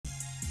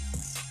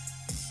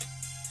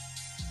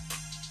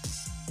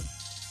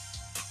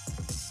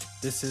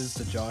This is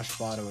the Josh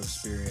Botto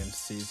Experience,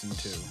 Season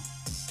 2.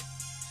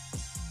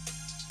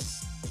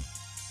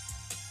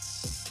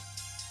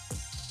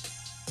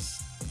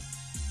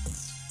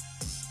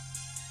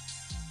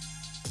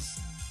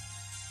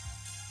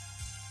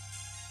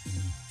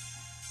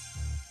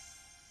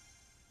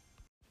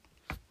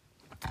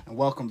 And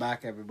welcome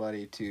back,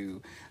 everybody,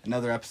 to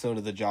another episode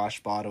of the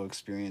Josh Botto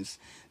Experience.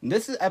 And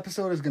this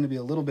episode is going to be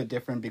a little bit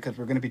different because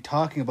we're going to be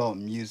talking about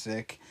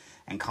music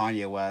and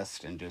Kanye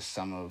West and just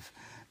some of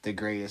the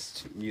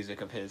greatest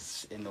music of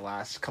his in the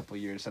last couple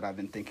of years that I've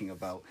been thinking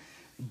about.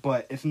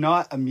 But it's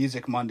not a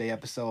Music Monday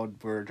episode.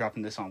 We're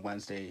dropping this on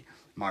Wednesday,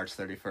 March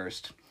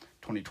 31st,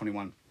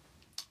 2021.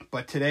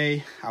 But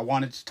today, I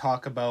wanted to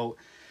talk about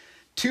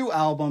two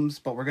albums,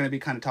 but we're going to be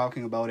kind of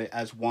talking about it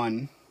as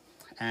one.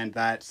 And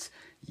that's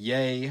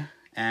Ye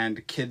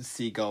and Kids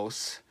See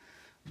Ghosts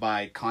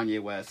by Kanye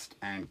West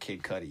and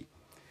Kid Cudi.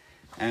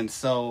 And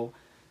so,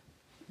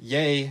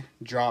 Ye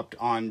dropped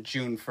on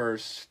June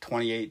 1st,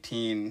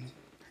 2018,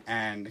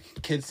 and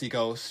Kids See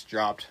Ghosts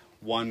dropped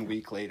 1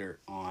 week later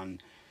on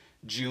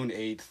June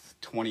 8th,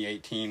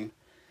 2018.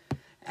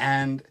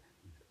 And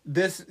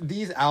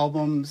these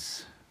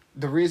albums,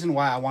 the reason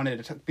why I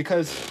wanted to,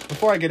 because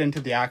before I get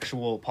into the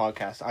actual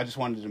podcast, I just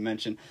wanted to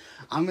mention,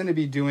 I'm going to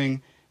be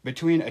doing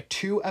between a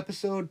 2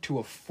 episode to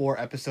a 4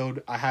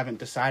 episode. I haven't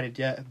decided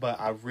yet, but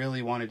I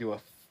really want to do a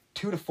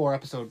 2 to 4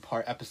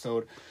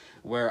 episode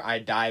where I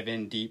dive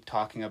in deep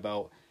talking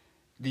about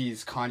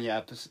these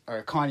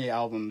Kanye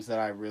albums that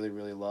I really,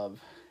 really love.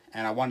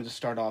 And I wanted to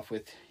start off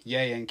with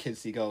Ye and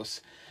Kids See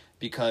Ghosts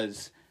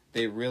because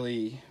they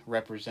really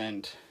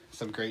represent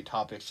some great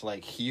topics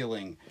like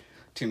healing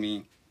to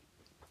me.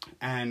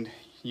 And,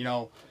 you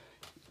know,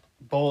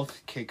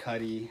 both Kid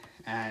Cudi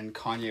and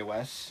Kanye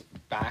West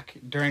back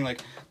during like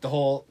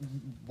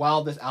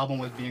while this album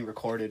was being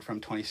recorded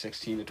from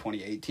 2016 to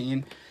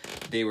 2018,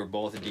 they were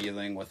both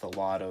dealing with a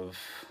lot of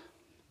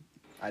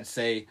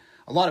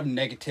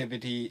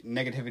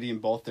negativity in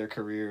both their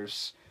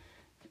careers.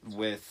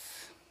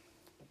 With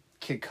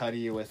Kid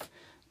Cudi, with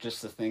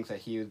just the things that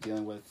he was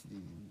dealing with.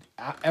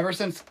 Ever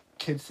since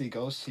Kids See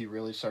Ghosts, he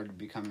really started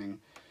becoming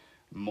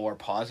more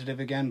positive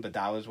again, but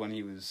that was when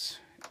he was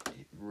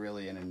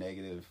really in a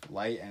negative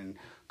light. And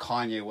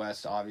Kanye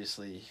West,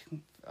 obviously,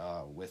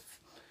 with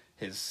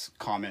his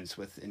comments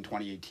in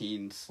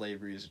 2018,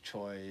 slavery is a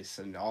choice,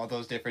 and all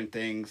those different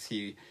things,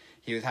 he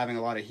was having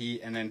a lot of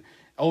heat. And then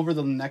over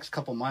the next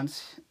couple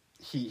months,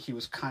 he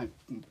was kind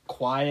of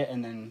quiet,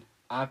 and then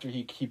after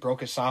he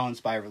broke his silence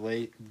by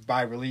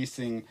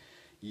releasing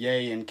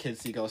Ye and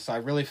Kids See Ghosts. So I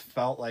really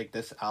felt like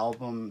these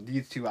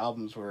two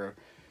albums were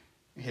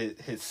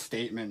his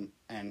statement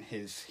and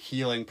his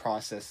healing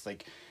process.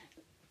 Like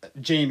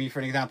Jamie, for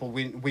an example,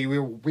 we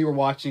were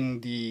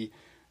watching the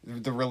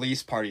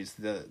release parties.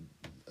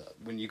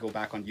 When you go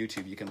back on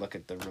YouTube, you can look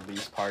at the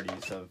release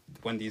parties of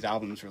when these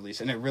albums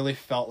released, and it really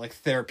felt like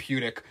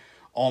therapeutic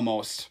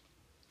almost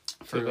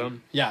for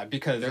them. Yeah,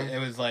 because it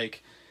was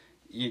like,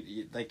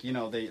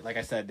 like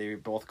I said, they were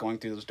both going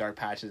through those dark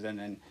patches, and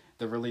then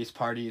the release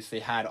parties, they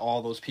had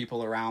all those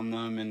people around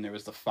them, and there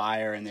was the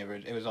fire, and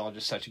it was all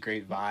just such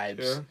great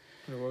vibes.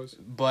 Yeah, it was.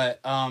 But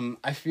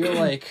I feel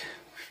like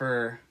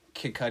for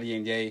Kid Cudi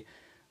and Ye,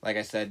 like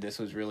I said, this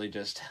was really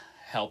just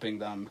helping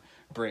them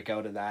break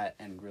out of that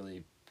and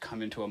really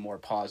come into a more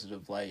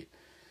positive light.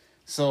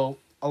 So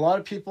a lot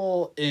of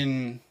people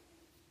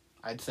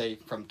I'd say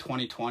from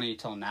 2020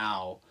 till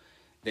now,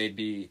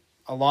 there's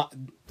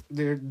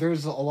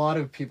a lot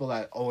of people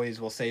that always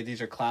will say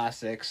these are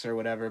classics or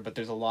whatever, but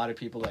there's a lot of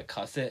people that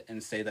cuss it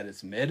and say that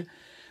it's mid.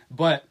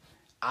 But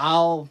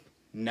I'll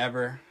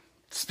never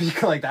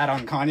speak like that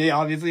on Kanye.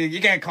 Obviously,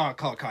 you can't call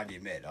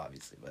Kanye mid,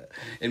 obviously, but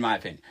in my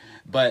opinion.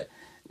 But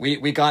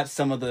we got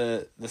some of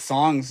the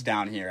songs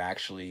down here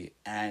actually,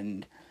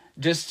 and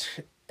just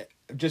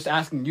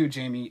asking you,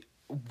 Jamie,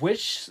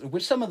 which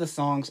some of the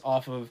songs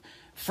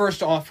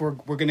first off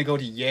we're gonna go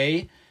to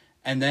Ye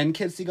and then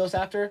Kids See Ghosts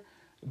after.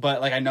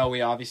 But like I know we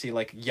obviously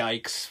like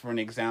Yikes for an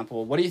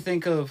example. What do you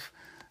think of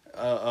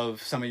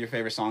some of your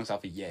favorite songs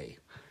off of Ye?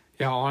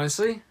 Yeah,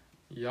 honestly,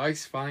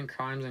 Yikes, Violent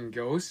Crimes, and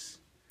Ghosts.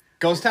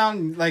 Ghost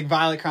Town, like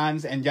Violent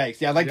Crimes and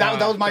Yikes. Yeah, like that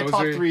was my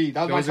top three.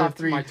 That was my top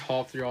three. My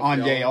top three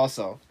on Ye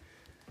also.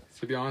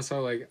 To be honest,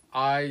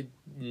 I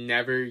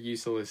never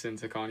used to listen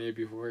to Kanye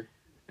before,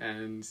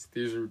 and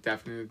these are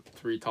definitely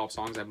 3 top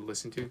songs I've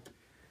listened to.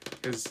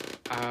 Because,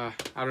 I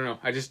don't know,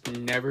 I just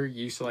never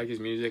used to like his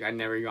music. I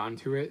never got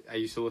into it. I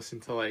used to listen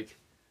to,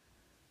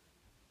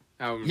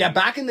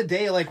 back in the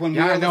day, like, when we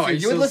were listening,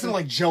 you would listen to,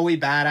 like, Joey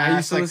Badass. I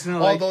used to listen to,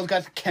 all those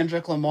guys,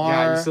 Kendrick Lamar. Yeah,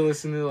 I used to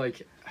listen to,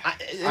 like... I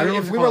don't know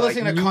if we were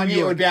listening to Kanye,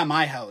 it would be at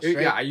my house,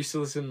 right? Yeah, I used to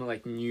listen to,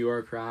 like, New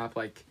York rap,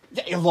 like...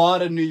 Yeah, a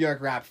lot of New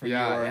York rap for you,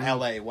 or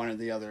LA, one or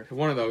the other.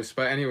 One of those,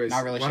 but anyways...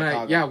 Not really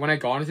Chicago. When I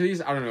got into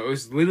these, I don't know, it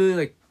was literally,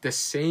 like, the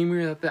same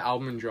year that the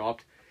album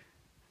dropped.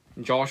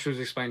 Josh was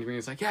explaining to me,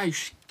 it's like, yeah, you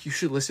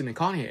should listen to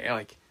Kanye.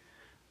 Like,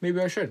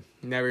 maybe I should.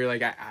 Never,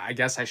 like, I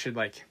guess I should,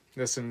 like,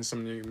 listen to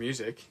some new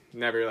music.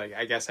 Never, like,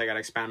 I guess I gotta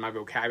expand my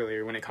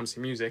vocabulary when it comes to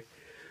music.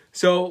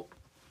 So,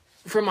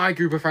 from my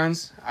group of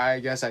friends, I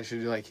guess I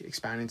should like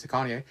expand into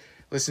Kanye.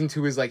 Listen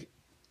to his like,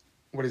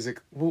 what is it?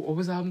 What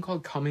was the album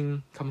called?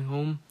 Coming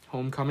Home,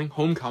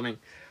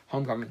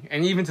 Homecoming.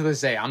 And even to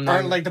this day, I'm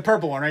not like the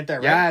purple one right there.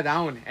 Right? Yeah, that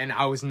one. And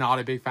I was not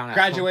a big fan of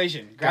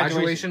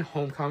Graduation,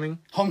 Homecoming.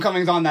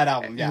 Homecoming's on that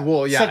album. Yeah,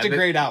 well, yeah, such a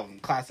great album,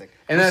 classic.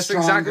 And that's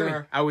exactly me.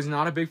 I was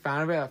not a big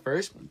fan of it at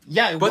first.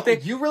 Yeah,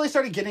 but you really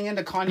started getting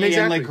into Kanye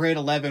in like grade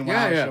 11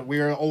 when we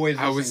were always.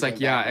 I was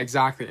like,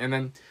 exactly. And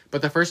then,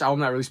 but the first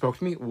album that really spoke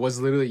to me was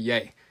literally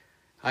Ye.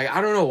 Like,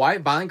 I don't know why.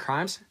 Violent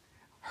Crimes,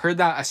 heard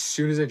that as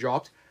soon as it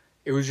dropped.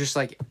 It was just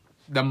like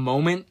the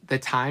moment, the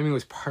timing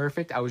was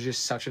perfect. I was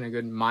just such in a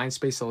good mind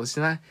space to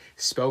listen to that.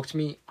 Spoke to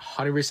me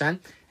 100%. And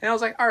I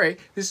was like, all right,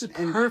 this is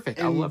perfect.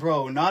 And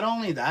bro, not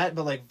only that,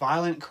 but like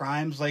Violent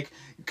Crimes, like,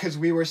 because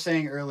we were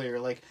saying earlier,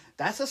 like,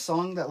 that's a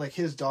song that like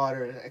his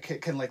daughter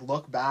can like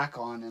look back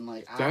on and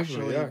like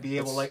actually be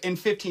able like in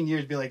 15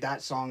 years be like,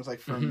 that song's like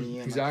for me,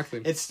 and exactly,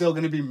 like, it's still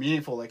gonna be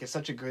meaningful. Like, it's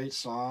such a great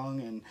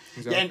song, and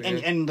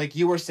and like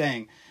you were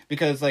saying,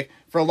 because like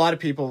for a lot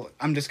of people,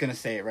 I'm just gonna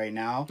say it right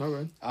now.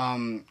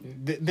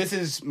 This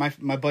is my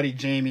buddy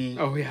Jamie.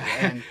 Oh yeah,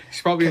 and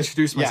should probably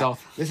introduce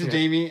myself. This is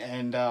Jamie,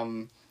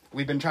 and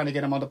we've been trying to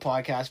get him on the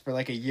podcast for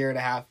like a year and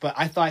a half, but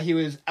I thought he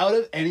was, out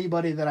of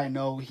anybody that I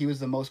know, he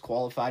was the most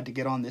qualified to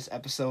get on this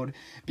episode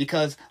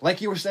because, like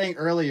you were saying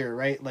earlier,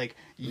 right? Like,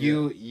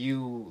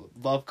 you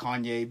love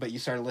Kanye, but you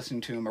started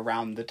listening to him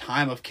around the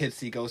time of Kids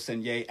See Ghosts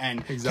and Ye,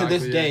 and to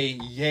this day,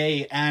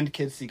 Ye and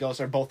Kids See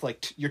Ghosts are both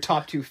like your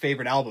top two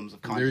favorite albums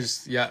of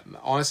Kanye.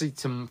 Honestly,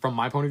 from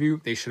my point of view,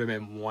 they should have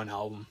been one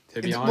album,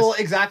 to be honest. Well,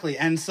 exactly,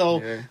 and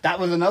so that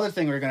was another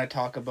thing we are going to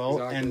talk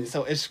about, and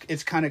so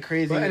it's kind of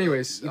crazy. But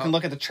anyways, you can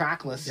look at the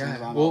track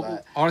listings on all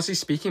that. Honestly,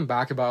 speaking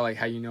back about like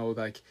how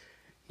like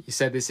you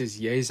said this is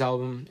Ye's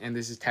album and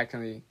this is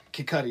technically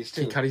Kid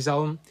Cudi's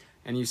album,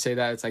 and you say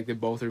that it's like they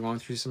both are going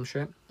through some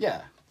shit.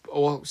 Yeah.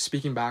 Well,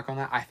 speaking back on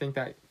that, I think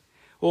that,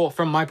 well,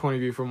 from my point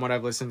of view, from what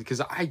I've listened, because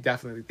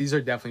these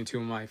are definitely two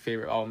of my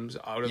favorite albums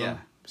out of them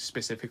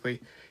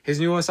specifically. His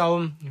newest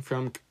album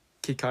from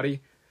Kid Cudi,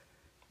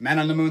 Man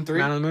on the Moon 3?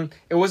 Man on the Moon.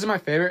 It wasn't my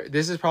favorite.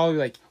 This is probably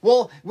like...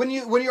 Well, when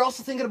you're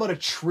also thinking about a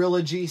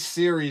trilogy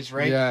series,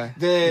 right? Yeah,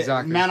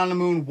 exactly. Man on the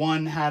Moon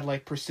 1 had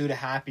like Pursuit of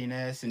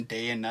Happiness and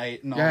Day and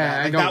Night and all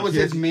that. Like, that was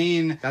his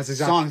main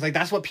songs. Like,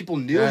 that's what people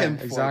knew him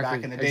for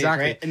back in the day,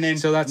 right? And then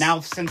now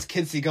since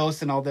Kids See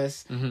Ghosts and all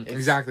this...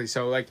 Exactly.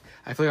 So like,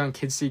 I feel like on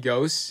Kids See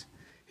Ghosts,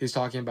 he was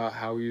talking about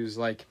how he was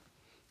like...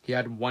 He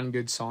had one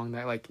good song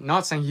that like...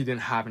 Not saying he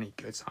didn't have any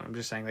good songs. I'm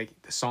just saying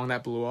like the song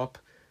that blew up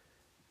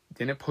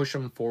didn't push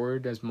him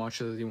forward as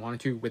much as he wanted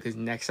to with his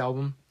next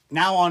album.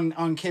 Now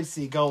on Kids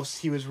See Ghosts,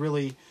 he was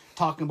really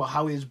talking about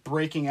how he's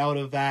breaking out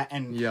of that,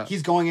 and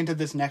he's going into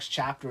this next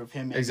chapter of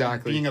him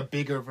and being a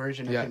bigger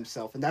version of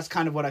himself. And that's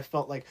kind of what I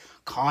felt like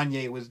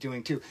Kanye was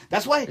doing too.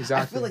 That's why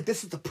I feel like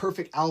this is the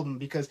perfect album,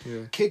 because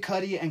Kid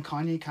Cudi and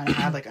Kanye kind of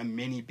had like a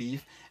mini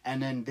beef,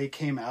 and then they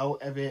came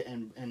out of it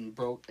and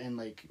broke and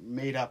like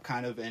made up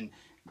kind of and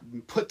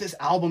put this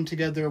album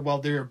together while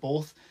they were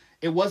both,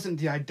 it wasn't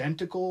the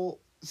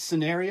identical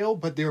scenario,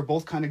 but they were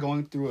both kind of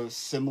going through a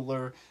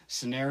similar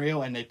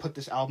scenario, and they put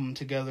this album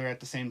together at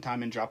the same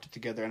time and dropped it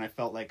together. And I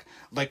felt like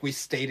we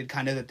stated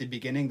kind of at the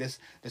beginning, this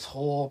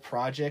whole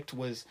project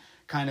was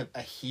kind of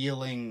a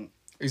healing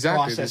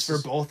process for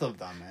both of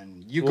them.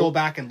 And you go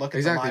back and look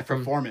at the live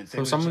performance, it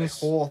was a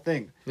whole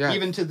thing,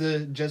 even to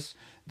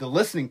the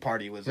listening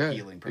party was a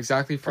healing process.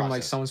 Exactly. From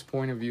like someone's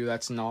point of view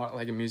that's not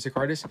like a music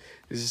artist,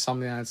 this is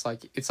something that's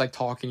like, it's like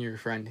talking to your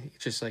friend.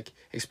 It's just like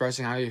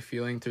expressing how you're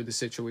feeling through the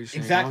situation.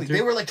 Exactly.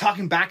 They were like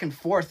talking back and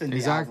forth in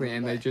the album,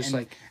 and they just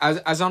like,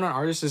 as on an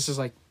artist, this is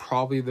like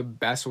probably the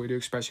best way to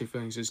express your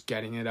feelings, is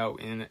getting it out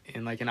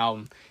in like an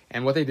album.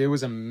 And what they did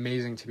was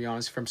amazing, to be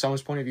honest. From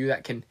someone's point of view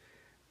that can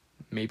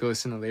maybe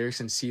listen to lyrics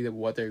and see that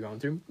what they're going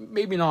through,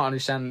 maybe not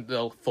understand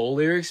the full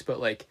lyrics,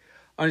 but like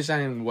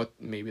understanding what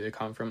maybe they're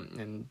coming from.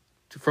 And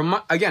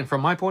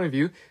from my point of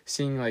view,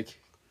 seeing like,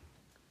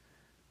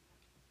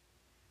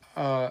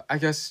 I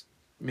guess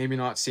maybe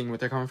not seeing what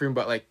they're coming from,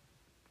 but like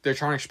they're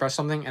trying to express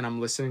something, and I'm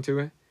listening to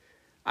it.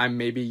 I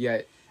maybe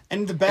get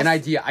an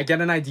idea. I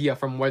get an idea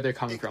from where they're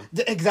coming from.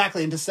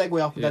 Exactly, and to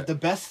segue off of that, the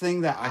best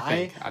thing that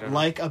I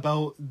like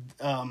about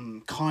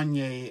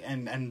Kanye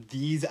and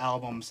these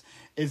albums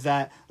is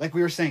that, like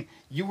we were saying,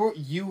 you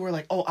were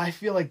like, oh, I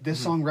feel like this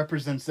song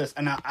represents this,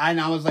 and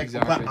I was like,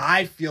 but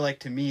I feel like,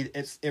 to me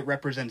it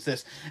represents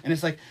this, and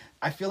it's like,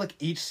 I feel like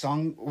each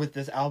song with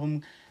this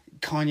album,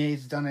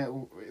 Kanye's done it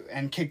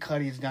and Kid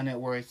Cudi's done it,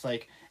 where it's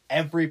like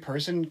every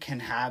person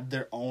can have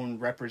their own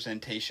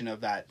representation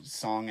of that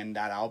song and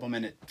that album,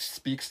 and it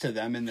speaks to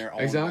them in their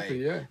own way.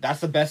 Yeah.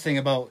 That's the best thing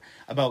about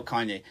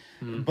Kanye.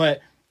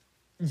 But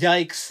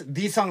yikes,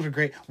 these songs are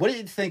great. What did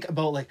you think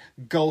about like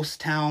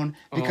Ghost Town?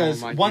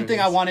 Because one thing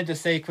I wanted to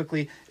say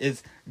quickly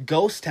is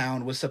Ghost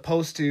Town was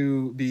supposed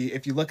to be,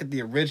 if you look at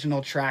the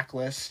original track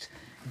list,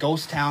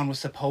 Ghost Town was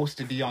supposed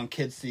to be on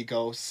Kids See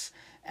Ghosts,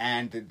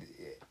 and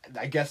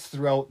I guess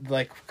throughout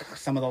like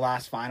some of the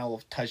last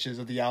final touches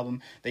of the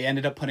album, they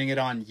ended up putting it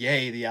on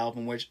Yay, the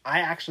album, which I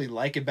actually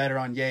like it better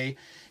on Yay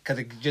because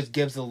it just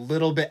gives a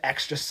little bit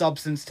extra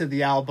substance to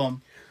the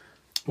album.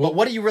 Well, but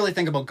what do you really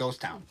think about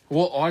Ghost Town?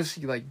 Well,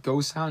 honestly, like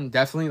Ghost Town,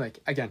 definitely, like,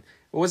 again,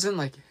 it wasn't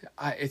like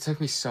it took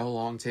me so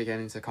long to get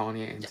into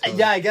Kanye. Until,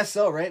 yeah, I guess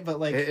so, right? But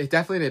like it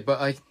definitely did. But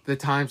like the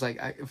times,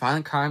 like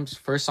Violent Crimes,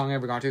 first song I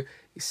ever got to.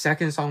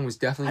 Second song was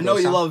definitely. I know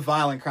Ghost you Town. love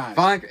Violent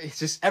Crimes. It's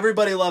just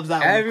everybody loves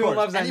that. Everyone one,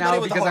 loves that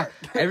Anybody now because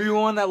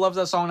everyone that loves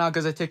that song now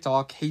because of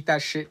TikTok hate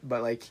that shit.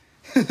 But like,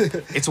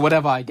 it's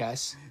whatever, I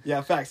guess. Yeah,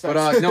 facts.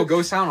 But no,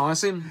 Ghost Town.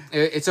 Honestly,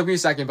 it took me a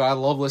second, but I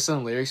love listening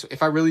to lyrics.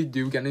 If I really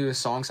do get into a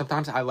song,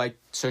 sometimes I like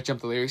searching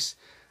up the lyrics,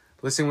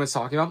 listening what it's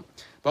talking about.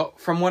 But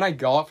from what I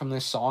got from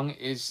this song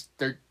is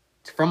they're,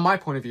 from my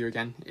point of view,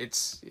 again,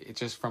 it's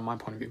just from my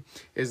point of view,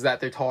 is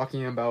that they're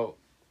talking about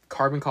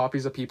carbon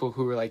copies of people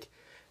who are like,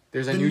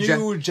 there's a new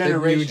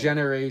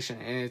generation,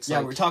 and it's yeah,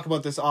 like, we're talking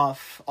about this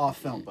off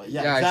film, but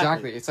yeah,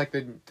 exactly. It's like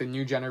the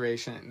new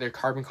generation. They're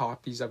carbon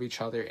copies of each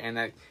other, and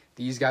that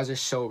these guys are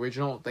so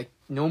original. Like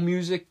no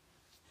music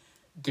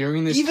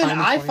during this. Even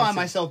time I find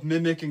myself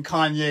mimicking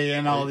Kanye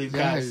and all these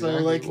guys. Exactly.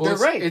 So like, well, they're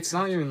right. It's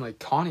not even like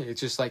Kanye. It's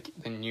just like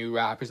the new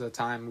rappers at the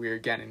time we were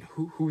getting.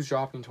 Who's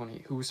dropping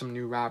who's some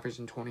new rappers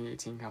in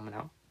 2018 coming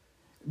out?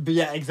 But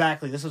yeah,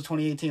 exactly. This was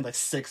 2018, like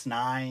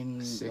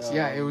 6ix9ine.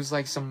 Yeah, it was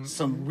like some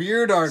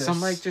weird artists. Some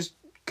like just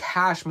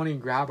Cash Money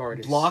grab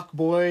artists. Block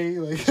Boy,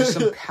 like just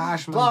some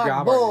Cash Money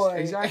grab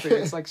artists. Exactly,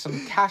 it's like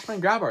some Cash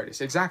Money grab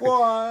artists. Exactly.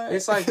 What?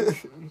 It's like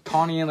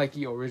Kanye and like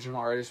the original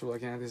artists were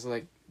looking at this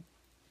like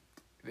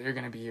they're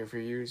gonna be here for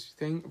years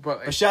thing. But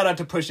like, a shout out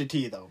to Pusha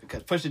T though,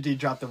 because Pusha T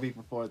dropped the week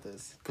before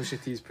this.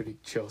 Pusha T is pretty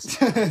chill.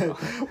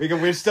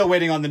 We're still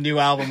waiting on the new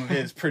album of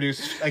his,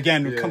 produced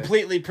again,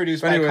 completely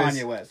produced by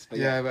Kanye West. But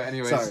but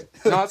anyways, sorry.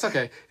 No, it's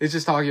okay. It's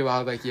just talking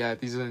about like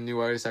these are the new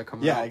artists that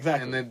come out. Yeah,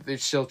 exactly. And then they're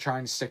still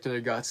trying to stick to their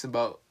guts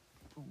about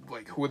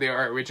like who they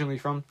are originally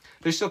from.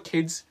 They're still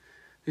kids.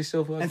 They're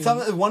still fucking...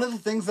 And one of the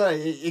things that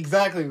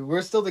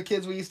we're still the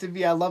kids we used to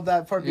be. I love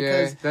that part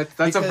because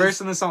that's a verse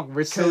in the song.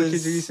 We're still the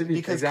kids we used to be.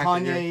 Because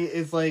Kanye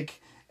is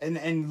like,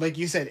 and like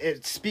you said,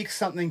 it speaks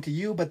something to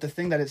you. But the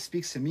thing that it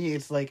speaks to me,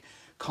 it's like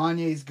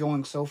Kanye's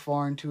going so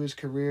far into his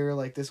career.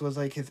 Like this was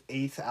like his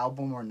 8th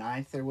album or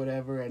 9th or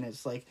whatever, and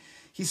it's like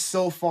he's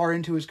so far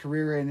into his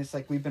career, and it's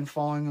like we've been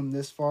following him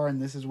this far,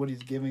 and this is what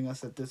he's giving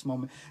us at this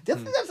moment. The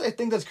other thing I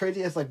think that's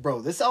crazy is like,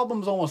 bro, this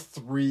album's almost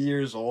 3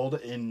 years old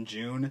in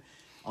June.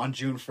 On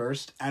June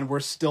 1st, and we're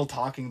still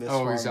talking this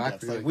far.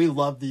 Exactly. Like we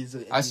love these.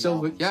 I still,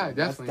 albums, so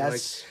definitely.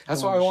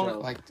 That's why I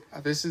want. Like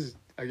this is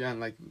again,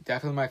 like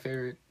definitely my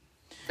favorite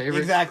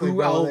exactly,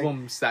 two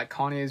albums that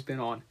Kanye has been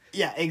on.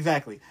 Yeah,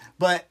 exactly.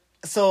 But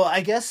so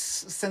I guess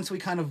since we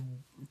kind of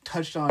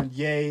touched on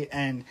Ye,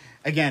 and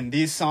again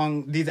these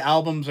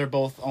albums are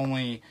both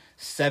only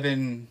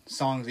 7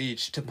 songs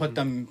each. To put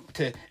them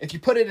to, if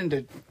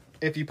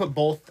you put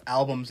both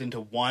albums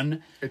into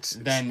one, it's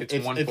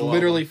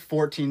literally album.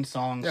 14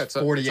 songs,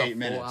 48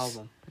 minutes. Full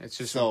album. It's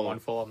just one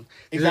full album.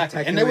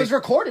 Exactly, and it was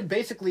recorded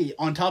basically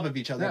on top of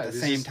each other at the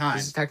same time.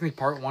 This is technically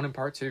part 1 and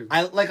part 2.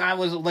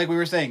 We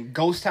were saying,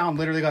 Ghost Town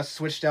literally got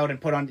switched out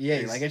and put on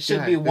EA. Like it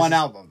should be one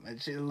album.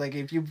 It should, like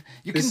if you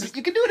can do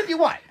it if you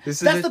want. That's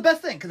the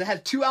best thing because it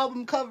has 2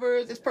 album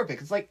covers. It's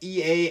perfect. It's like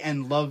EA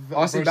and Love.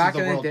 Honestly, back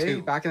in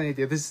the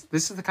day, this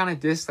is the kind of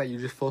disc that you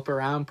just flip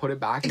around, put it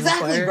back.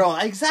 Exactly, in the player. Bro.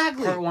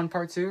 Exactly. Part 1,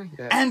 part 2.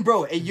 Yeah. And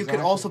bro, you could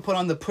also put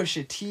on the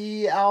Pusha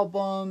T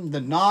album, the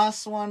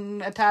Nas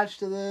one attached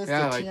to this.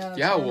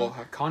 Well,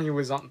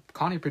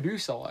 Kanye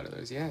produced a lot of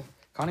those. Yeah,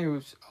 Kanye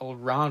was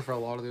around for a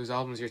lot of those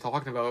albums you're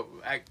talking about.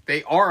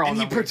 They are on, and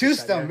he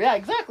produced them. Yeah,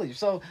 exactly.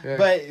 So,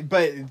 but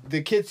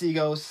the Kid See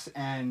Ghosts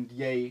and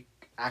Ye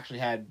actually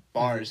had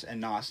bars and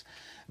Nas.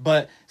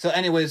 But so,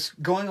 anyways,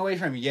 going away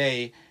from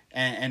Ye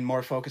and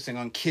more focusing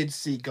on Kids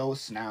See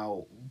Ghosts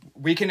now,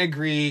 we can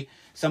agree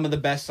some of the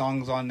best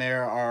songs on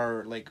there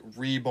are like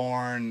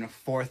Reborn,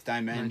 Fourth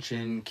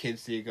Dimension,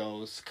 Kids See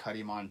Ghosts,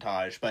 Cuddy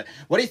Montage. But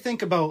what do you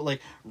think about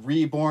like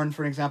Reborn,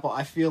 for example?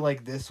 I feel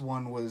like this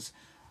one was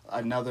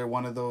another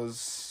one of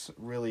those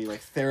really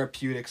like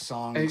therapeutic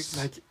songs.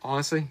 Like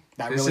honestly,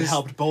 that really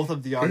helped both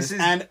of the artists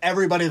and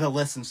everybody that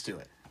listens to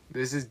it.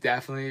 This is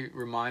definitely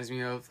reminds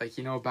me of like,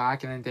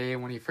 back in the day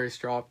when he first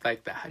dropped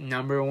like the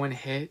 #1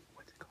 hit.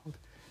 What's it called?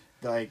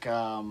 Like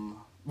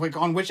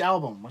on which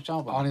album? Which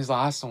album? On his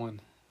last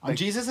one. On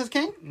Jesus is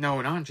King?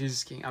 No, not on Jesus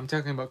is King. I'm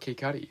talking about Kid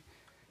Cudi.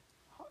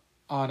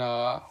 On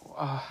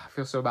I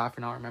feel so bad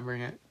for not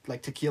remembering it.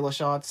 Like Tequila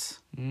Shots?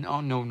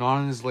 No, not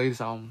on his latest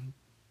album.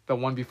 The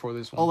one before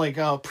this one. Oh, like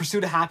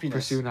Pursuit of Happiness.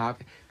 Pursuit of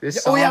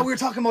Happiness. We were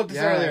talking about this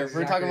earlier. Exactly.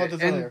 We were talking about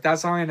this earlier. And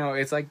that's how I know.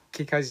 It's like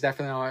Kid Cudi's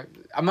definitely not...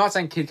 I'm not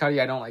saying Kid Cudi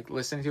I don't like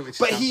listen to. It's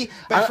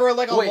but for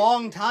like a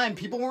long time,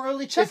 people weren't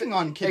really checking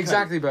on Kid Cudi.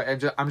 Exactly, but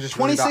I'm just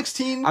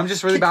 2016. I'm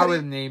just really bad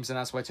with names, and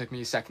that's why it took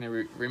me a second to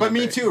remember. But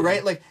me too,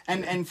 right? Like,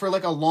 and for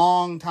like a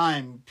long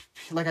time,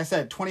 like I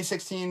said,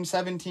 2016,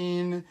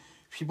 17,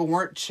 people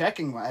weren't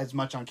checking as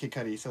much on Kid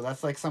Cudi. So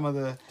that's like some of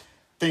the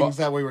things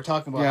that we were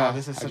talking about. Yeah, How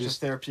this is such a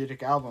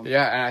therapeutic album.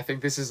 Yeah, and I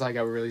think this is like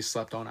a really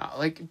slept on.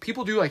 Like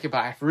people do like it, but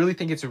I really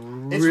think it's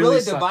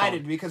really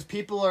divided because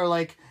people are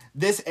like,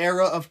 this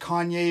era of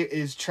Kanye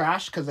is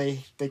trash because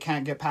they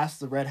can't get past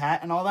the red hat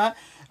and all that,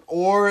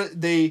 or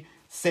they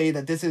say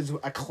that this is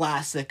a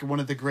classic, one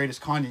of the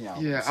greatest Kanye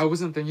albums. Yeah, I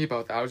wasn't thinking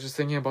about that. I was just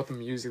thinking about the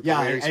music. Yeah,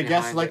 I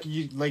guess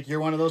you're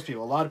one of those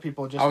people. A lot of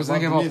people just. I was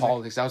thinking about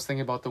politics. I was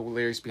thinking about the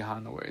lyrics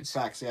behind the words.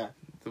 Facts, yeah.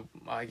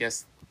 I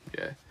guess,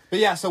 yeah. But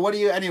yeah, so what do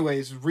you,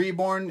 anyways?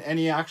 Reborn?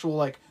 Any actual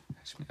like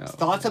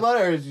thoughts about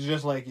it, or is it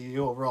just like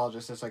you overall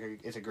just it's like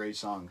it's a great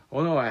song?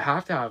 Well, no, I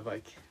have to have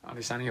like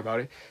understanding about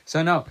it.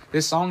 So no,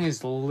 this song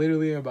is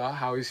literally about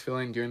how he's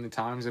feeling during the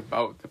times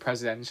about the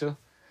presidential,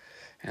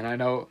 and I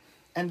know.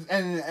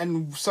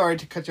 And sorry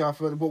to cut you off,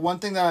 but one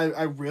thing that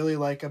I really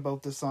like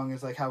about this song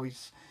is like how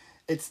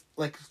it's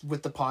like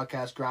with the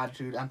podcast,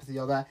 gratitude, empathy,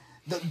 all that.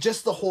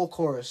 Just the whole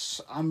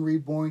chorus. I'm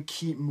reborn,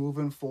 keep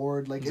moving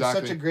forward. Like It's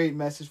such a great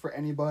message for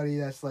anybody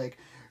that's like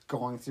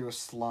going through a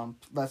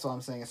slump. That's what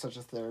I'm saying. It's such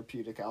a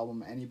therapeutic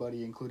album.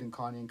 Anybody, including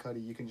Kanye and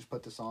Cudi, you can just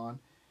put this on.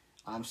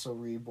 I'm so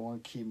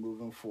reborn, keep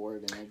moving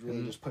forward, and it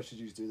really just pushes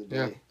you through the day.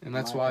 Yeah, and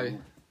that's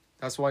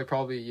why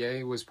probably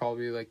Ye was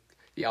probably like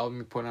the album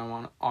he put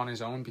on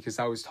his own, because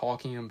I was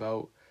talking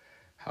about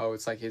how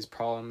it's like his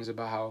problems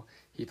about how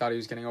he thought he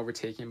was getting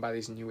overtaken by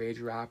these new age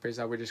rappers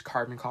that were just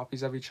carbon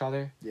copies of each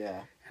other.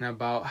 Yeah. And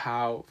about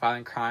how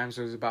Violent Crimes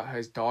was about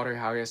his daughter,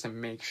 how he has to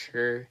make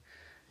sure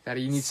that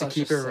he needs to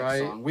keep it right.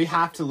 Song. We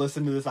have to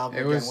listen to this album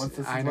again. It's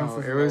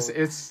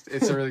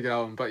a really good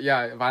album. But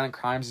yeah, Violent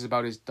Crimes is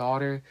about his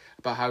daughter,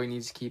 about how he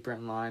needs to keep her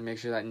in line, make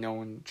sure that no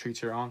one treats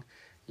her wrong.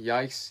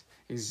 Yikes.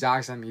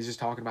 Exact same. He's just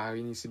talking about how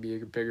he needs to be a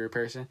bigger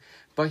person,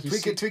 but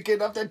he's tweak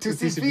it up that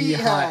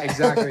 2CP.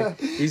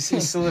 Exactly. He's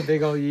still a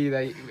big old Ye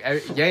that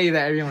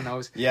everyone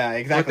knows. Yeah,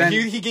 exactly. Then,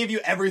 he gave you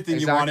everything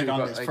you wanted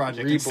on this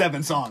project in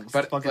 7 songs.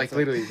 But like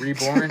literally,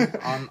 Reborn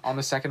on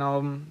the second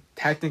album,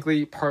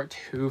 technically part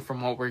 2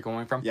 from what we're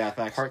going from. Yeah,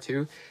 facts. Part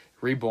 2.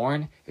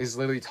 Reborn is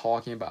literally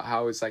talking about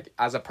how it's like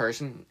as a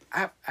person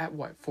at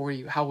what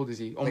 40, how old is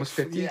he, almost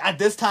like 50 at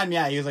this time.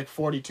 Yeah, he was like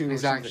 42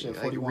 exactly. Or some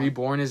shit, 41. Like,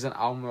 Reborn is an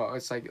album about,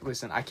 it's like,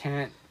 listen, I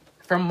can't,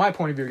 from my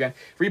point of view again,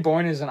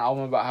 Reborn is an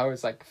album about how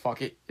it's like,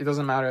 fuck it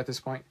doesn't matter at this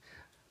point,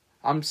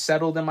 I'm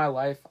settled in my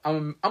life,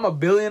 I'm a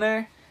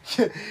billionaire.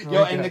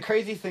 Yo, and the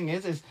crazy thing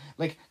is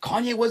like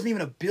Kanye wasn't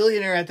even a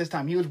billionaire at this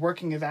time. He was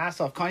working his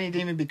ass off. Kanye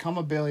didn't even become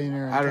a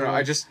billionaire. I don't know.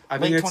 I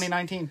think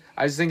 2019.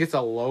 I just think it's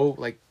a low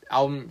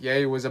album. Yeah,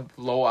 it was a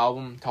low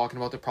album talking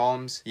about the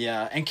problems.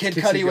 Yeah, and Kid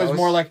Cudi was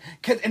more like,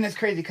 and it's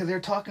crazy because they were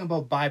talking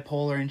about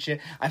bipolar and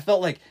shit. I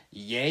felt like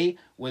Ye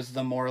was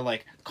the more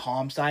like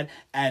calm side,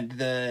 and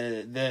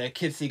the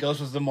Kid See Ghost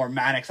was the more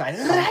manic side.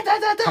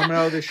 Coming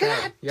out of the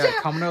shell. Yeah,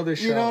 coming out of the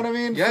shell. You know what I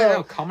mean?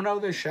 Yeah, coming out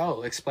of the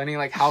shell, explaining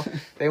like how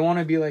they want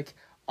to be like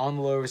on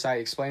the lower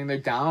side, explaining their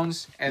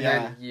downs, and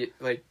then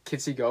like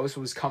Kid See Ghost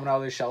was coming out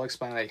of the shell,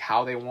 explaining like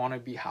how they want to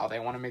be, how they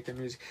want to make their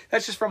music.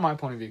 That's just from my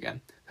point of view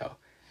again.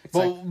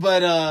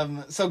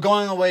 So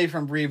going away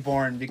from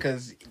Reborn,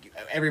 because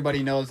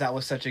everybody knows that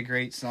was such a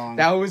great song.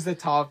 That was the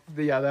top.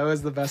 Yeah, that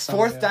was the best song.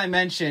 Fourth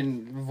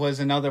Dimension was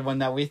another one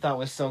that we thought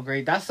was so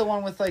great. That's the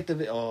one with like the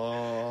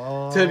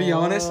To be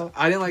honest,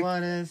 I didn't like.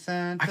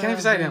 I can't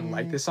even say I didn't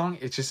like this song.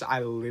 It's just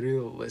I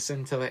literally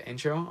listened to the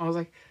intro. I was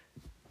like,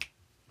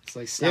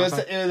 it's like it was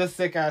a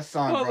sick ass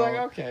song. I was like,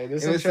 okay,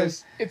 this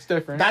is it's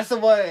different. That's the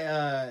one.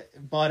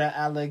 Bought an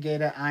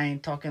alligator. I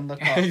ain't talking.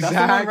 Look off. Exactly. That's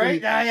the one,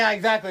 right? Yeah,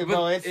 exactly,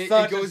 bro. It's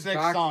such a sick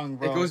song,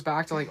 bro. It goes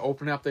back to like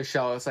opening up the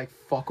shell. It's like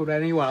fuck with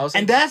anyone else.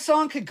 And that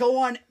song could go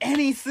on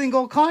any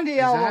single Kanye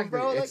album,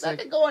 bro. Like, that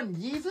could go on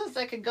Jesus.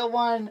 That could go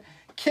on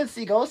Kid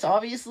See Ghost.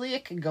 Obviously,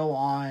 it could go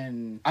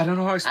on. I don't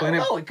know how to explain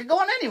it. It could go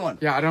on anyone.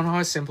 Yeah, I don't know how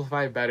to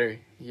simplify it better.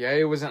 Yeah,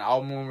 it was an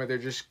album where they're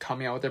just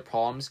coming out with their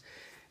problems,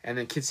 and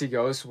then Kid See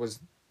Ghost was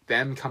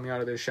them coming out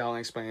of their shell and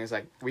explaining it's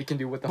like we can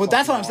do what the fuck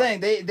that's what I'm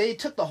saying. They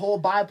took the whole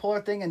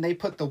bipolar thing and they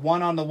put the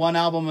one on the one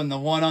album and the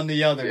one on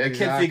the other.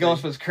 Exactly. The Kid See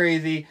Ghost was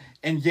crazy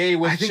and Ye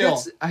was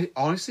chill.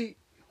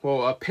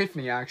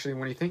 Epiphany actually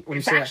when you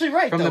it's say actually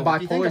right from though, the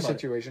bipolar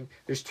situation.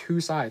 There's two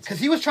sides because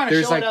he was trying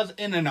to show it as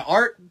in an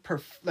art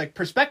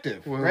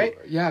perspective, right?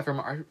 Yeah, from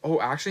art. Oh,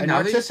 actually, an now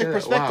artistic that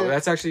perspective. Wow,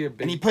 that's actually a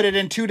big. And he put it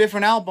in 2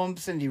 different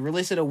albums and he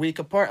released it a week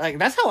apart. Like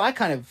that's how I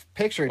kind of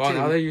picture it too.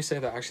 Now that you say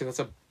that, actually, that's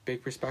a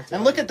big perspective.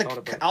 And look at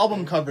the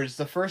album covers.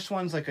 The first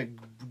one's like a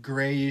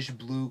grayish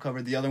blue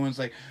cover. The other one's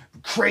like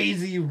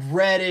crazy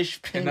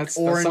reddish pink, orange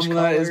colors. Some of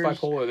that is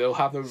bipolar. They'll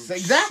have those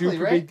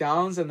super right? big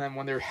downs, and then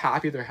when they're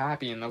happy,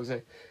 and those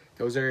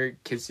are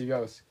Kid See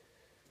Ghost.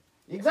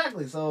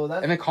 Exactly. So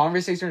that's and the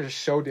conversations are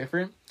so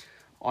different.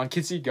 On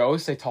Kid See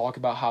Ghost, they talk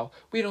about how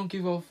we don't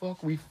give a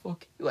fuck. We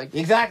fuck like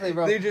exactly,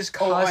 bro. They're just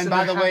and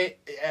by the way,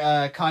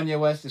 Kanye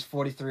West is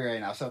 43 right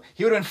now, so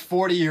he would have been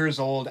 40 years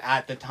old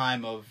at the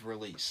time of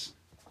release.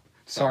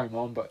 Sorry,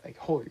 Mom, but like,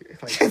 holy,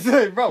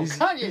 like, bro,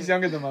 he's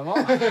younger than my mom.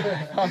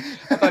 I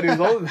thought he was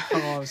older than my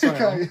mom.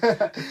 Sorry,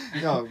 Mom.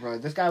 No, bro,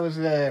 this guy was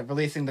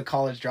releasing The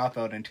College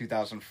Dropout in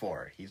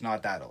 2004. He's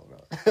not that old, bro.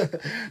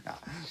 No,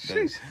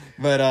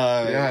 but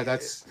yeah,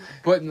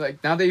 but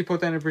like now that you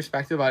put that in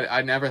perspective,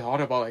 I never thought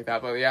about it like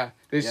that. But yeah,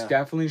 this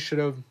definitely should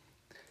have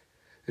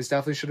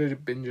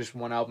been just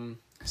one album.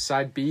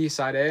 Side B,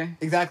 side A.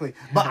 Exactly.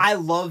 But I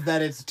love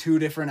that it's two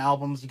different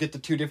albums. You get the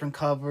two different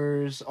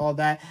covers, all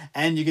that.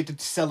 And you get to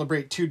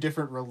celebrate two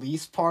different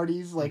release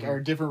parties, like, or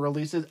different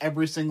releases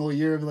every single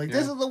year. Like,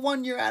 this is the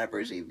 1 year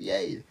anniversary.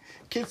 Yay.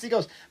 Kids See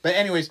Ghosts. But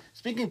anyways,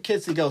 speaking of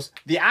Kids See Ghosts,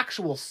 the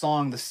actual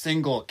song, the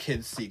single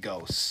Kids See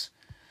Ghosts.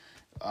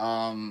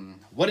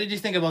 What did you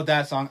think about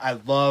that song? I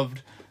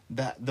loved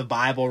the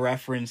Bible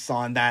reference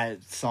on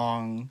that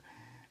song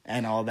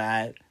and all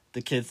that.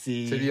 The Kids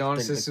See. To be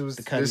honest, this was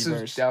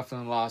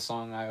definitely the last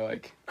song I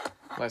like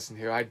listened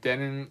to. I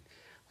didn't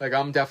like.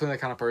 I'm definitely the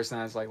kind of person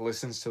that's like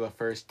listens to the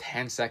first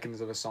 10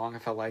 seconds of a song.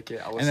 If I like it,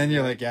 I'll listen. And then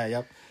you're to like, yeah,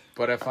 yep.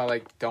 But if I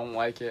like don't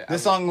like it,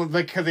 this song was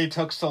like because they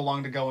took so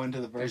long to go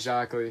into the verse.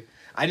 Exactly.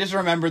 I just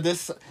remember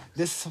this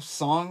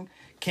song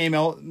came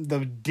out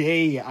the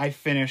day I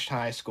finished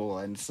high school,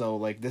 and so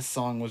like this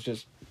song was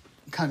just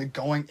kind of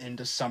going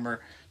into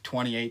summer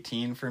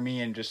 2018 for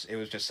me, and it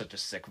was just such a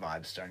sick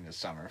vibe starting the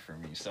summer for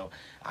me. So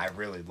I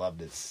really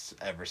loved it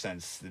ever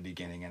since the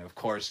beginning. And of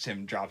course,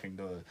 him dropping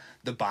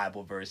the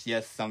Bible verse.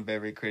 Yes, I'm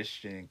very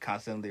Christian,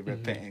 constantly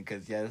repenting,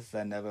 because yes,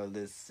 I never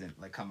listen.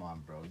 Like, come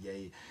on, bro.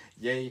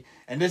 Yay.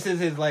 And this is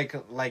his like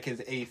his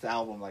 8th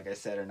album, like I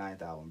said, or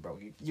 9th album, bro.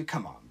 You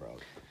come on, bro.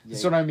 Yay.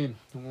 That's what I mean.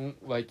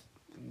 Like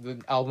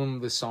the album,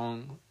 the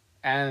song,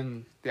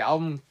 and the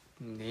album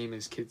name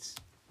is Kids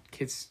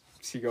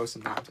See Ghosts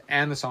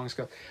and the songs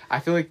go. I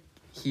feel like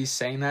he's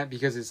saying that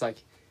because it's like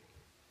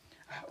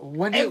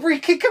every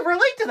kid can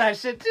relate to that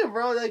shit too,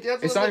 bro. Like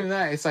it's not even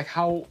that. It's like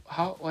how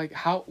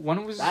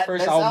when was his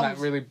first album that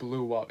really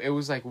blew up? It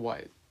was like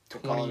what?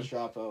 College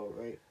Dropout,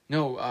 right?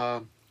 No,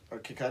 or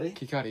Kid Cudi?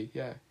 Kid Cudi,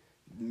 yeah.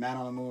 Man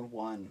on the Moon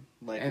 1,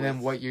 like. And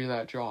then what year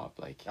that dropped?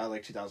 Like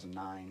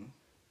 2009.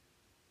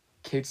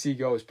 Kids See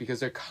Ghosts, because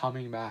they're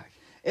coming back.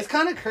 It's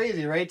kind of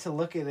crazy, right, to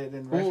look at it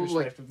in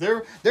retrospect.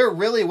 They're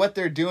really, what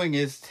they're doing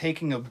is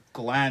taking a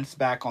glance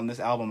back on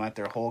this album at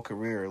their whole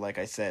career. Like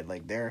I said,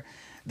 like they're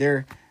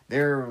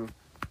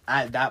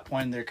at that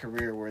point in their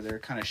career where they're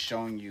kind of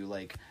showing you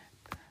like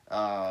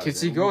Kids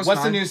See Ghosts.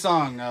 What's the new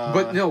song?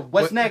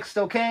 What's next?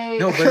 Okay.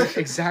 No, but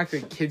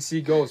exactly, Kids See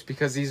Ghosts,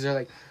 because these are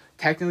like.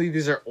 Technically,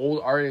 these are old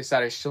artists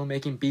that are still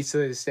making beats to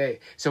this day.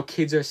 So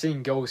kids are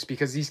seeing ghosts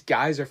because these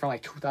guys are from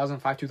like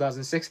 2005,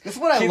 2006. That's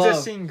what I love. Kids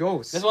are seeing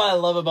ghosts. That's what I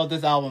love about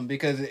this album,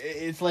 because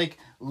it's like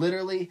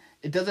literally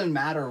it doesn't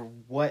matter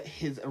what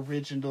his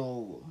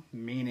original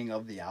meaning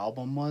of the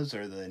album was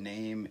or the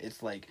name.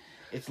 It's like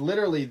it's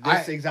literally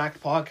this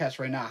exact podcast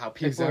right now. How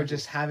people are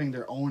just having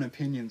their own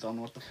opinions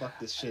on what the fuck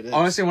this shit is.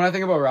 Honestly, when I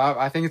think about rap,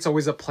 I think it's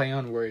always a play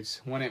on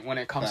words when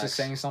it comes to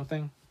saying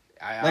something.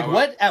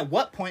 At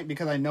what point,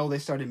 because I know they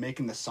started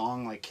making the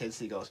song like Kids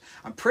See Ghosts.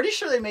 I'm pretty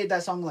sure they made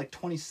that song like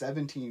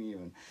 2017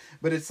 even.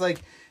 But it's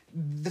like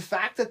the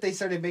fact that they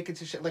started making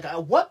some shit, like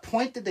at what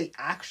point did they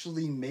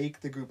actually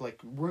make the group like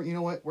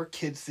we're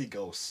Kids See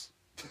Ghosts.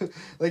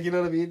 Like, you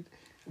know what I mean?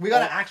 We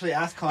gotta actually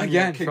ask Kanye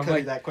and Kid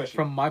Cudi that question.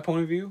 From my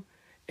point of view,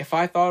 if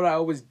I thought I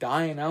was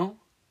dying out,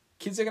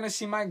 kids are gonna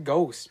see my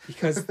ghost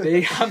because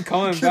I'm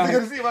coming back. Kids are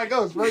gonna see my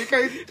ghost, bro. You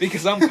crazy?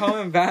 Because I'm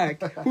coming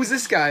back. Who's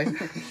this guy?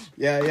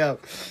 Yeah.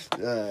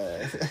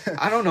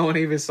 I don't know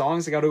any of his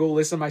songs. I gotta go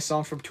listen to my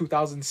song from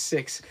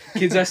 2006.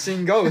 Kids are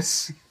seeing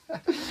ghosts.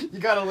 You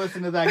gotta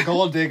listen to that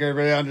Gold Digger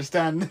to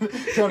understand.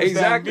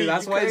 Exactly.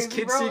 That's why it's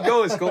Kids See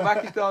Ghosts. Go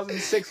back to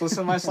 2006. Listen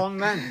to my song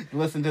then.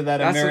 Listen to that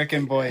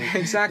American Boy.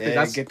 Exactly.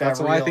 Yeah, that's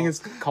why I think it's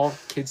called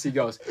Kids See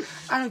Ghosts.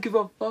 I don't give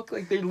a fuck.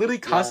 Like, they're literally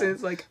cussing.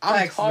 It's like,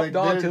 I'm top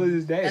dog till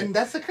this day. And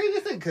that's the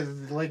crazy thing,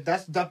 because like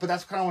but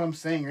that's kind of what I'm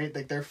saying, right?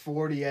 Like, they're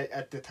 40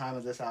 at the time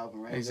of this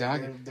album, right?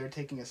 Exactly. They're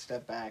taking a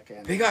step back,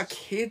 and they got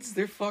kids.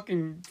 They're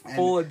fucking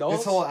full adults.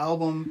 This whole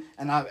album,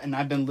 and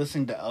I've been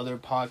listening to other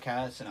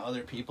podcasts and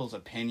other people's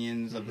opinions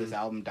of this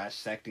album,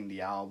 dissecting the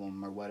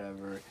album or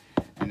whatever,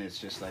 and it's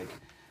just like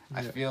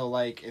I feel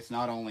like it's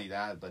not only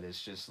that, but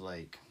it's just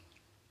like,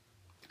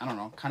 I don't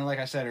know, kind of like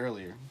I said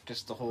earlier,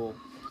 just the whole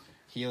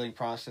healing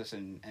process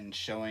and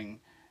showing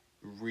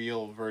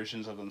real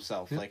versions of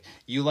himself. Like,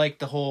 you like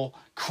the whole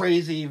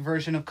crazy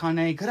version of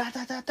Kanye,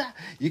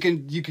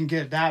 you can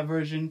get that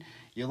version.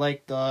 You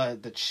like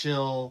the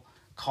chill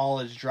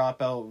College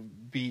Dropout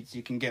beats,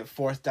 you can get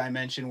Fourth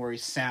Dimension, where he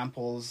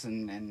samples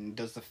and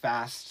does the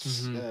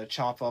fast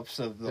chop ups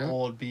of the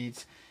old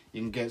beats.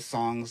 You can get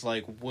songs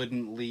like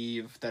Wouldn't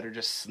Leave that are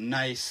just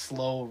nice,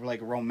 slow,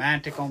 like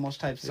romantic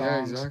almost type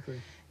songs. Yeah,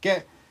 exactly.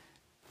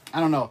 I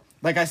don't know,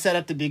 like I said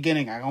at the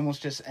beginning, I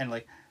almost just, and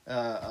like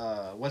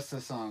what's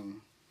the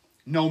song,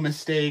 No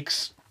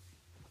Mistakes,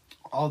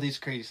 all these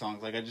crazy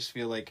songs. Like, I just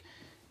feel like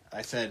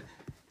I said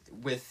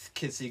with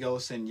Kids See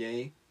Ghosts and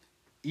Ye,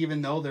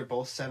 even though they're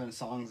both 7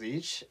 songs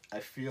each,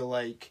 I feel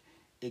like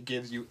it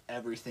gives you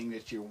everything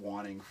that you're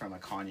wanting from a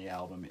Kanye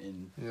album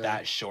in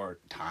that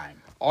short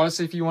time.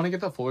 Honestly, if you want to get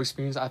the full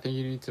experience, I think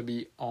you need to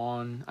be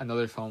on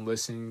another phone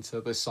listening to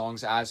the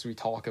songs as we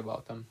talk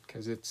about them,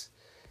 because it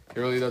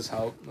really does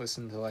help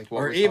listen to like what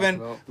or we're even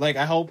talking about. like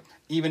I hope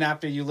even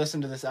after you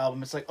listen to this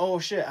album, it's like, oh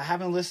shit, I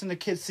haven't listened to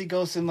Kids See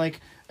Ghosts in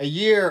like a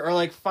year or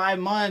like 5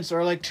 months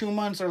or like 2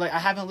 months, or like I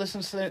haven't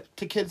listened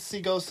to Kids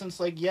See Ghosts since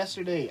like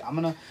yesterday. I'm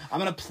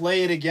gonna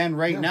play it again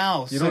right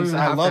now. You don't even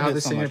I have love to have it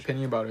the so same much.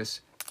 opinion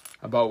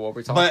about what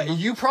we're talking about. But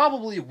you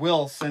probably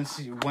will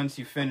once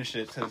you finish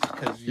it,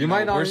 because you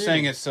might not we're either.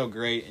 saying it's so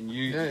great, and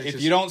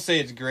if you don't say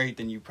it's great,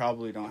 then you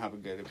probably don't have a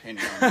good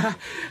opinion on it.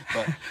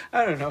 But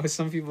I don't know.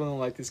 Some people don't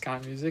like this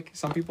kind of music.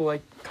 Some people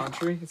like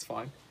country. It's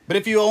fine. But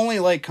if you only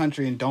like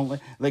country and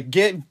don't like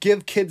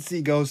give Kids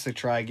See Ghosts a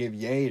try, give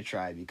Ye a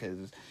try,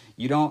 because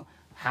you don't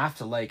have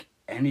to like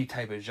any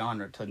type of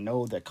genre to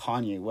know that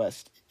Kanye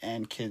West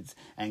and Kid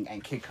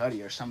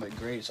Cudi are some of the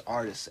greatest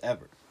artists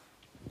ever.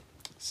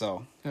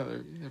 So yeah,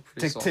 they're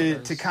pretty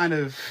solid to kind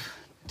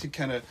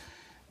of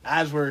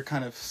as we're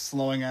kind of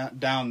slowing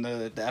down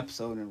the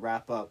episode and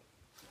wrap up,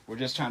 we're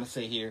just trying to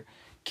say here,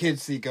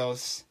 Kids See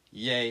Ghosts,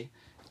 Ye,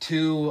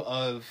 2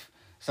 of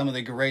some of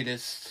the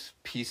greatest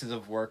pieces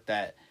of work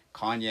that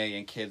Kanye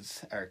and Kid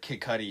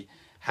Cudi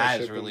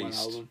has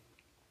released.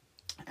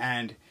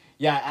 And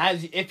yeah,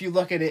 if you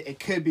look at it, it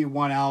could be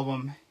one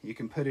album. You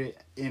can put it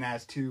in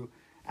as 2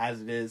 as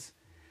it is.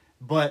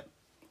 But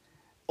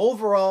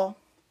overall,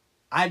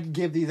 I'd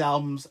give these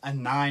albums a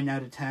 9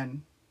 out of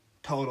 10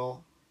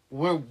 total.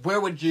 Where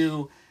would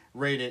you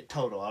rate it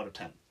total out of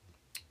 10?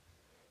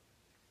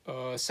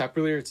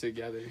 Separately or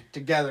together?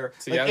 Together.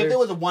 Like if there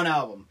was a one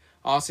album.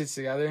 Honestly,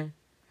 together.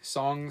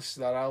 Songs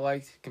that I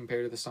liked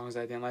compared to the songs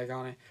I didn't like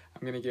on it,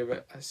 I'm gonna give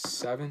it a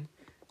 7.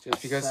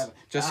 Just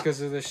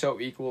because of the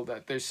show equal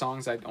that there's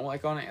songs I don't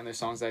like on it and there's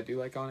songs I do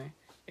like on it.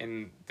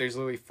 And there's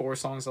literally 4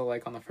 songs I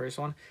like on the first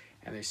one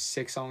and there's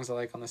 6 songs I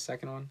like on the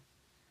second one.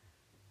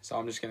 So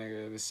I'm just gonna give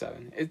it a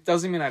 7. It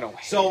doesn't mean I don't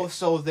hate it.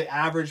 So the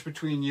average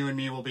between you and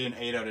me will be an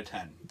 8 out of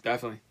 10.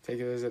 Definitely. Take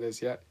it as it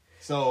is, yeah.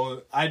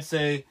 So I'd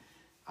say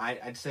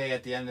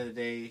at the end of the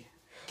day,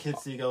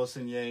 Kids See Ghosts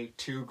and Ye,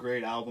 2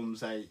 great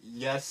albums that,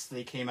 yes,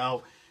 they came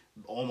out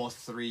almost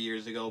 3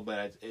 years ago,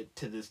 but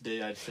to this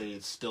day I'd say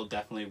it's still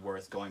definitely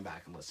worth going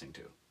back and listening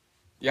to.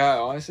 Yeah,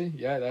 honestly,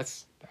 yeah,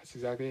 that's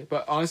exactly it.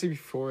 But honestly,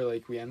 before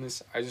like we end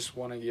this, I just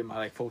want to give my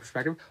like full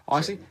perspective.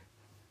 Honestly,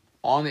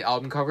 on the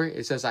album cover,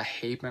 it says I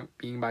hate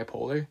being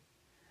bipolar,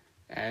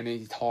 and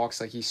he talks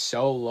like he's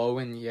so low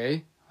in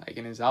Ye, like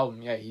in his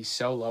album. Yeah, he's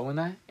so low in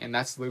that, and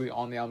that's literally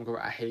on the album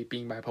cover. I hate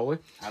being bipolar.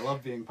 I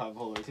love being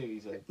bipolar too. He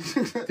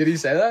said. Did he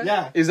say that?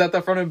 Yeah. Is that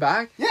the front and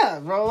back? Yeah,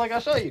 bro. Like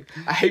I'll show you.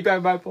 I hate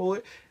being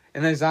bipolar,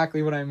 and that's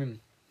exactly what I mean.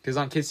 Because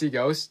on Kids See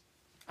Ghosts,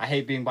 I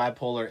hate being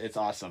bipolar. It's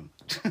awesome.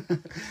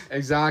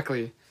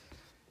 Exactly.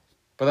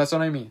 But that's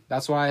what I mean.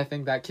 That's why I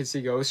think that Kids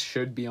See Ghosts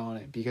should be on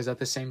it. Because at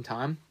the same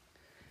time,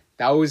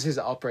 that was his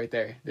up right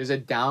there. There's a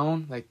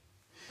down, like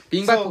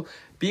being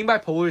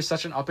bipolar is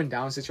such an up and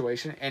down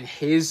situation, and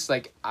his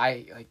the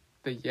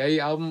Ye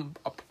album,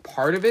 a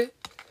part of it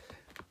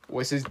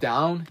was his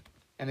down,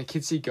 and the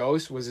Kids See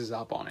Ghosts was his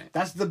up on it.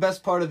 That's the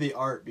best part of the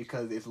art,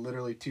 because it's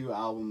literally 2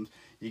 albums.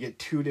 You get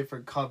 2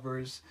 different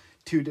covers,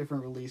 2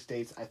 different release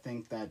dates. I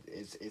think that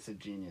it's a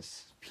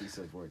genius piece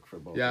of work for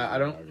both. Yeah,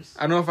 artists.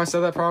 I don't know if I said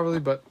that properly,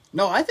 but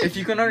no, I think if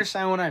you can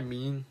understand what I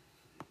mean.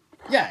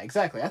 Yeah,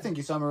 exactly. I think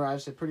you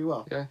summarized it pretty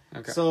well. Yeah,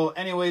 okay. So,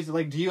 anyways,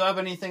 do you have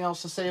anything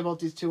else to say about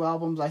these 2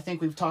 albums? I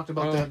think we've talked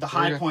about the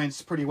high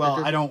points pretty well.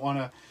 Okay. I don't want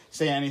to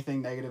say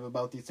anything negative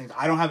about these things.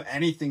 I don't have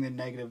anything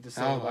negative to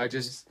say about I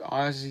just, these.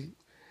 honestly...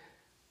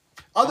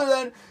 Other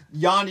than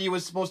Yandhi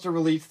was supposed to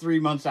release 3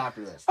 months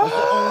after this. That's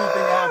the only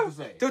thing I have to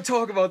say. Don't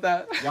talk about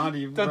that.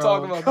 Yandhi, Don't bro,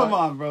 talk about come that.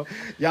 on, bro.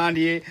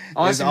 Yandhi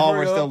Honestly, is all for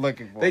we're real, still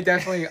looking for. They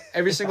definitely,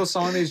 every single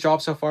song they've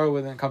dropped so far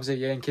when it comes to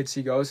Ye and Kids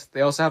See Ghosts,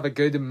 they also have a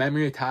good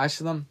memory attached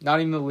to them. Not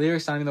even the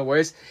lyrics, not even the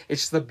words.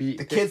 It's just the beat.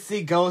 The Kids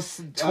See Ghosts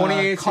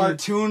 2018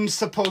 cartoon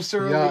supposed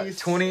to release.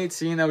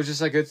 2018, that was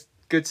just a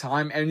good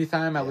time.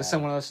 Anytime I listen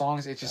to one of those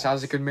songs, it just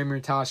has a good memory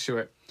attached to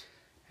it.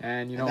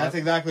 And that's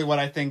exactly what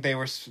I think they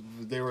were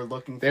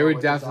looking for. They were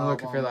definitely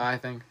looking for that, I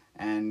think.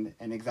 And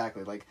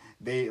exactly,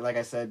 like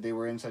I said, they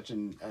were in such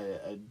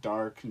a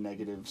dark,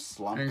 negative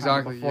slump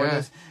exactly, before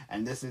this,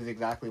 and this is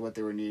exactly what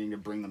they were needing to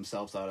bring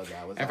themselves out of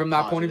that. And from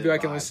that point of view, I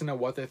can listen to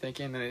what they're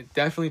thinking, and it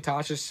definitely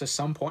touches to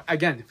some point.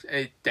 Again,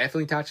 it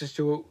definitely touches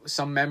to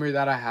some memory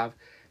that I have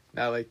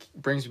that like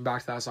brings me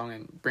back to that song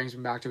and brings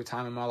me back to a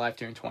time in my life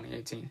during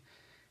 2018.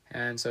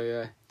 And so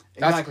yeah.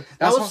 Exactly.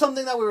 That was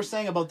something that we were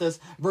saying about this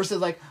versus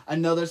like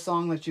another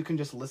song that you can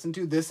just listen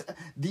to.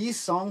 These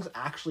songs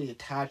actually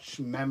attach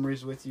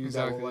memories with you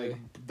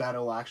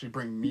that'll actually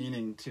bring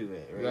meaning to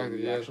it. Right?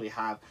 Exactly, you actually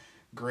have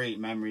great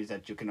memories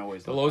that you can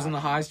always. The lows and the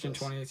highs during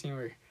 2018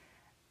 were.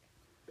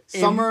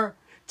 Summer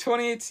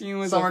 2018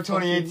 was summer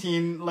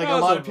 2018. Like a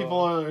lot of people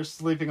are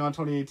sleeping on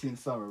 2018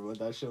 summer, but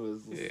that show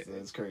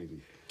is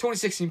crazy.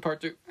 2016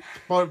 part 2.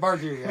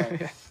 Part 2,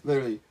 yeah.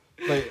 Literally.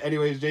 But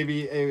anyways,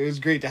 JB, it was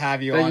great to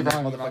have you Thank on you this for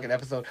having me, motherfucking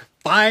episode.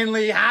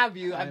 Finally have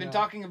you. I've been know.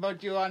 talking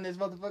about you on this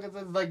motherfucker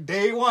since like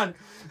day one,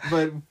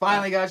 but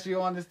finally got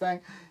you on this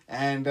thing.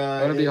 And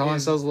I'm gonna be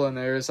honest, I was a little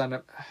nervous.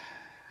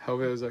 Hope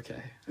it was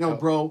okay. no,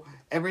 bro,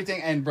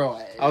 everything and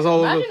bro, I was all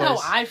over the imagine how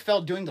place. I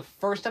felt doing the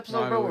first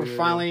episode, No, bro. we We're did,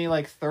 finally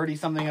like 30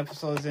 something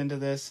episodes into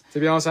this. To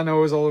be honest, I know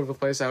it was all over the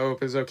place. I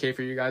hope it was okay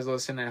for you guys to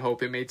listen. I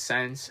hope it made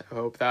sense. I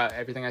hope that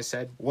everything I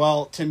said.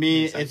 Well, to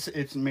me, Makes sense.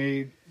 it's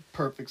made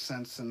perfect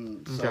sense,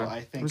 and so Okay. I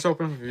I'm think just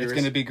hoping for it's viewers.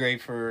 going to be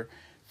great for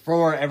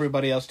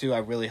everybody else too. I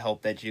really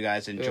hope that you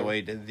guys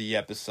enjoyed the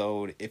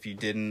episode. If you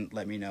didn't,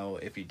 let me know.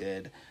 If you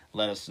did,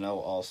 let us know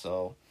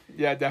also.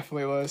 Yeah,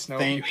 definitely let us know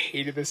if you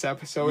hated this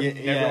episode and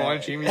Yeah, never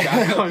want Jamie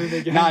back on it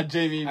again. Not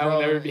Jamie, bro. I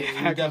will never be We back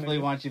on definitely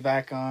it. want you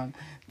back on.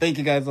 Thank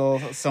you guys all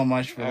so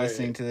much for All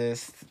listening right. to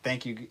this.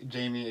 Thank you,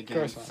 Jamie, again,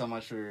 course, man. so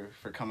much for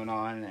coming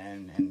on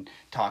and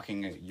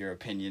talking your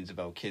opinions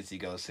about Kissy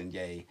Ghost and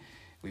Yay.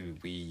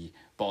 We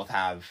both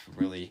have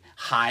really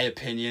high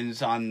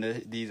opinions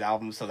on these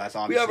albums, so that's We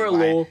obviously have our why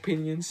low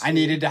opinions. I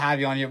needed to have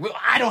you on here. Well,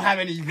 I don't have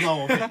any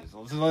low opinions.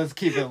 Let's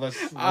keep it. Let's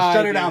I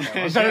shut her do. down there.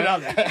 Let's shut her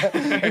down there.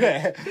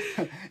 Okay.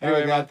 All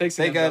right, man. Thanks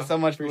Thank you again, guys bro. so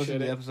much for Appreciate listening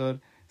to the it.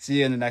 episode. See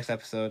you in the next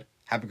episode.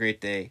 Have a great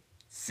day.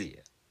 See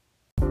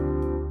ya.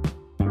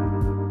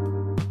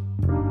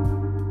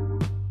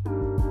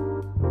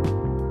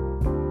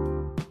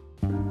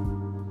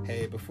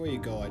 Hey, before you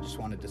go, I just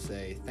wanted to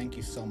say thank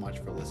you so much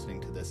for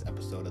listening to this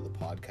episode of the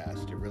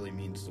podcast. It really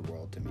means the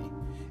world to me.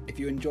 If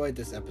you enjoyed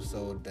this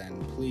episode,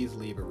 then please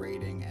leave a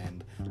rating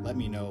and let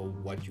me know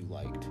what you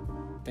liked.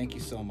 Thank you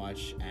so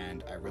much,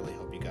 and I really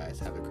hope you guys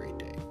have a great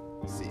day.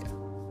 See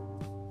ya.